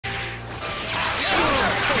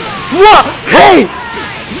What? Hey!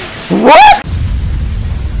 What?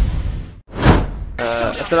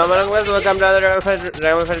 Assalamualaikum, welcome to another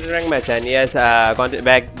Dragon Fighter rank match. And yes, going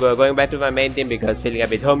back to my main team because feeling a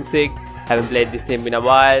bit homesick. Haven't played this team in a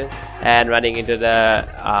while, and running into the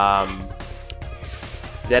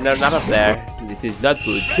they're not a player. This is not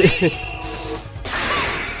good.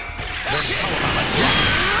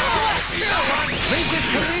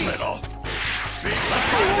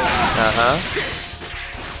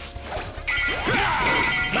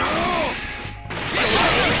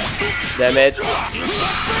 Damn it. On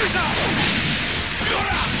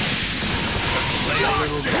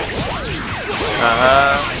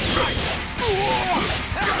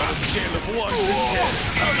a scale of 1 to 10,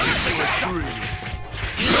 I'm missing a 3.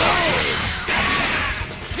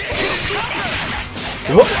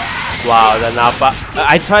 Wow, the Napa.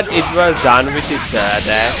 I thought it was done with it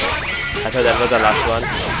there. I thought that was the last one.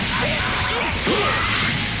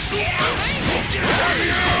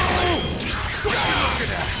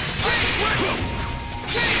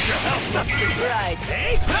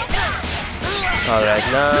 Alright,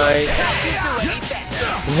 nice.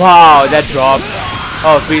 Wow, that dropped.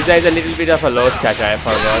 Oh, Frieza is a little bit of a low stature, I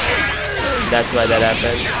forgot. That's why that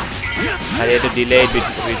happened. I need to delay it a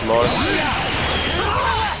bit more.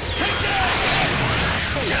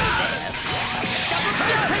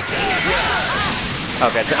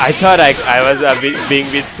 Okay, so I thought I was being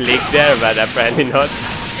a bit slick there, but apparently not.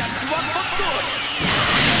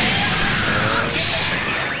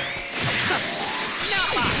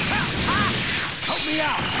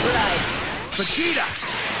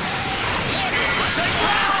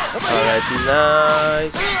 Alright,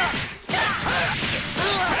 nice.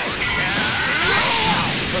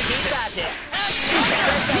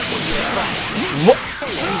 What?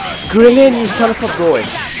 Grillian, you son of a boy.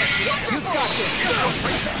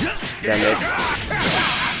 Damn it.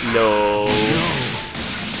 No.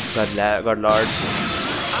 God Lord.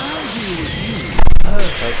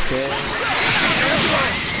 Okay.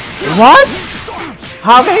 What?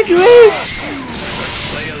 How can I do it?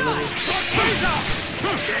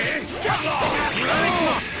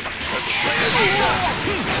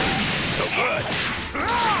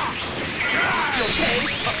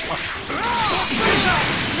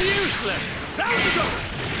 Useless. Down you go.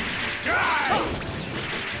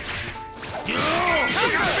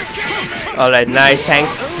 Alright, nice.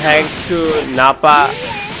 Thanks to Nappa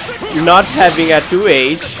not having a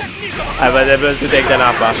 2H, I was able to take the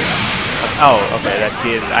Nappa. Oh, okay, that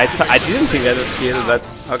kills. I didn't think that would kill, but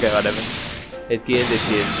okay, whatever. It kills,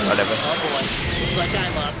 whatever. Oh boy, looks like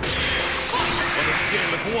I'm up. On a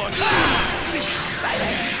scale of 1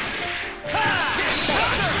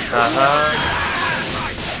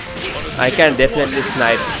 I can definitely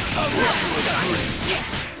snipe.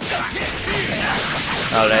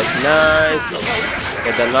 Alright, nice.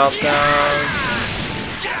 Get the knockdown.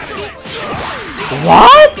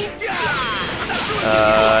 What?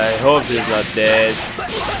 I hope he's not dead.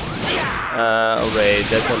 Wait,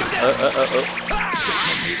 that's an.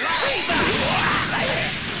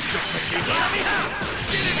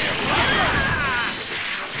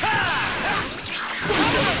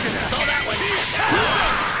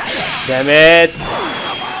 Damn it!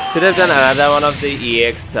 Should have done another one of the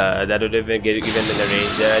EX that would have been given in the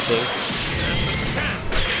range there, I think.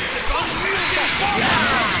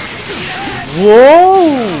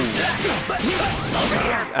 Whoa!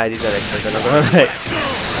 I did not expect another one.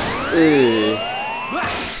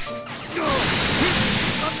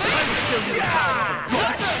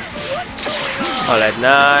 Alright,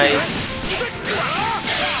 nice.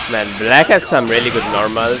 Man, Black has some really good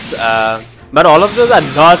normals. But all of those are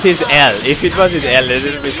not his L. If it was his L, it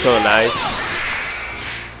would be so nice.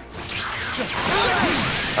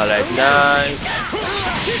 Alright, nice.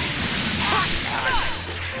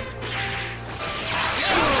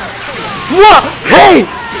 What? Hey!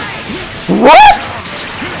 What?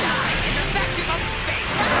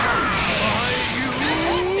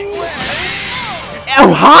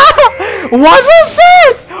 Huh? What was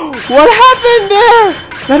that? What happened there?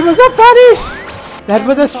 That was a punish. That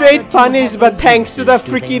was a straight punish, but thanks to the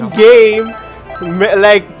freaking game,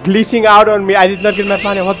 like glitching out on me, I did not get my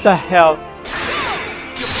punish. What the hell?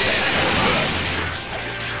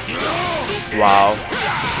 Wow.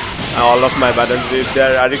 All of my buttons lived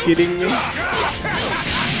there. Are you kidding me?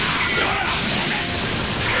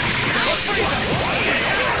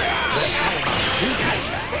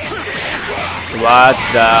 What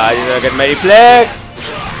the? I did not get my reflect.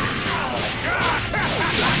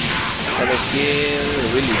 Can I kill?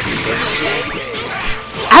 Really?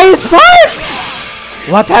 I spark!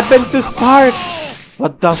 What happened to spark?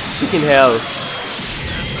 What the freaking hell?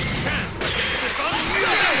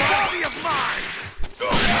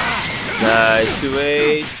 Nice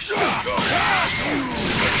 2H.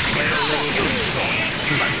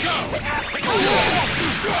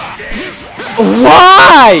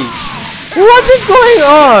 Why? What is going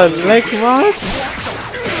on? Like what?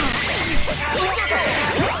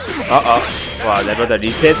 Wow, that was a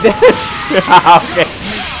reset there. Okay.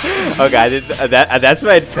 Okay, that's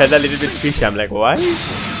why it felt a little bit fishy. I'm like, why?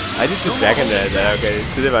 I just put back in there. Okay,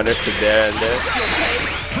 should have understood there and there.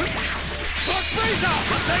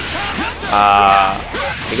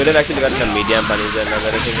 He could have actually gotten a medium punish and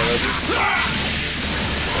another thing about it.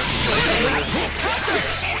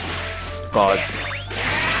 God.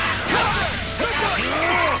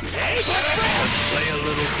 Play a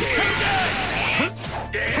little game.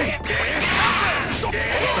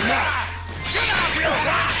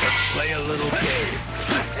 Let's play a little game.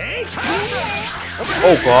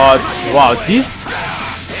 Oh God! Wow,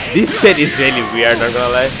 this set is really weird. Not gonna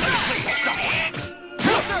lie.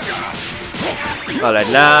 Alright,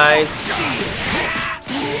 nice.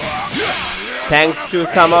 Thanks to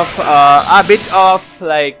some of a bit of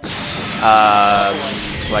like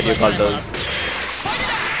what do you call those?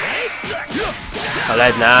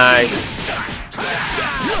 Alright, nice.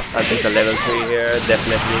 I'll take the level 3 here,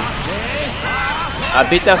 definitely. A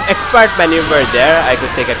bit of expert maneuver there. I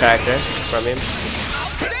could take a character from him.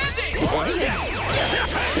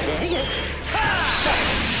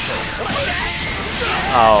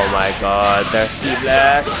 Oh my god, the key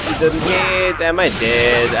blast didn't hit. Am I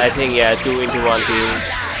dead? I think yeah, 2 into 1 team.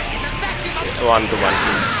 1 to 1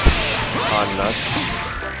 team. Oh not.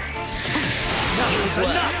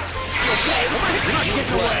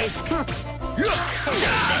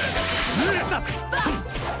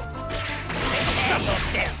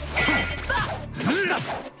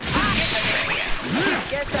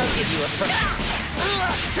 Guess I'll give you a friend.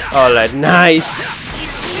 Alright, nice.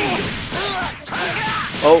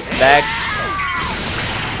 Oh, back.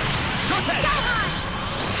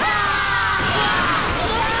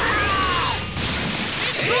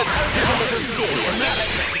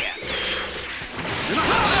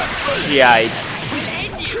 Yeah.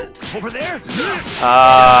 Over there.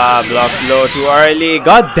 Blocked low too early.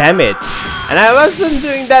 God damn it. And I wasn't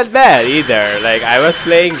doing that bad either. Like I was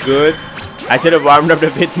playing good. I should have warmed up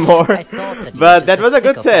a bit more. But that was a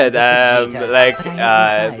good set.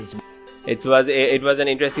 It was an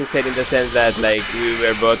interesting set in the sense that like we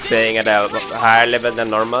were both playing at a higher level than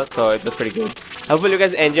normal, so it was pretty good. Hopefully you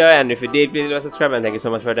guys enjoy, and if you did, please subscribe and thank you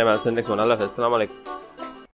so much for your time. I'll see you next one. Allah Hafiz. Assalamu alaikum.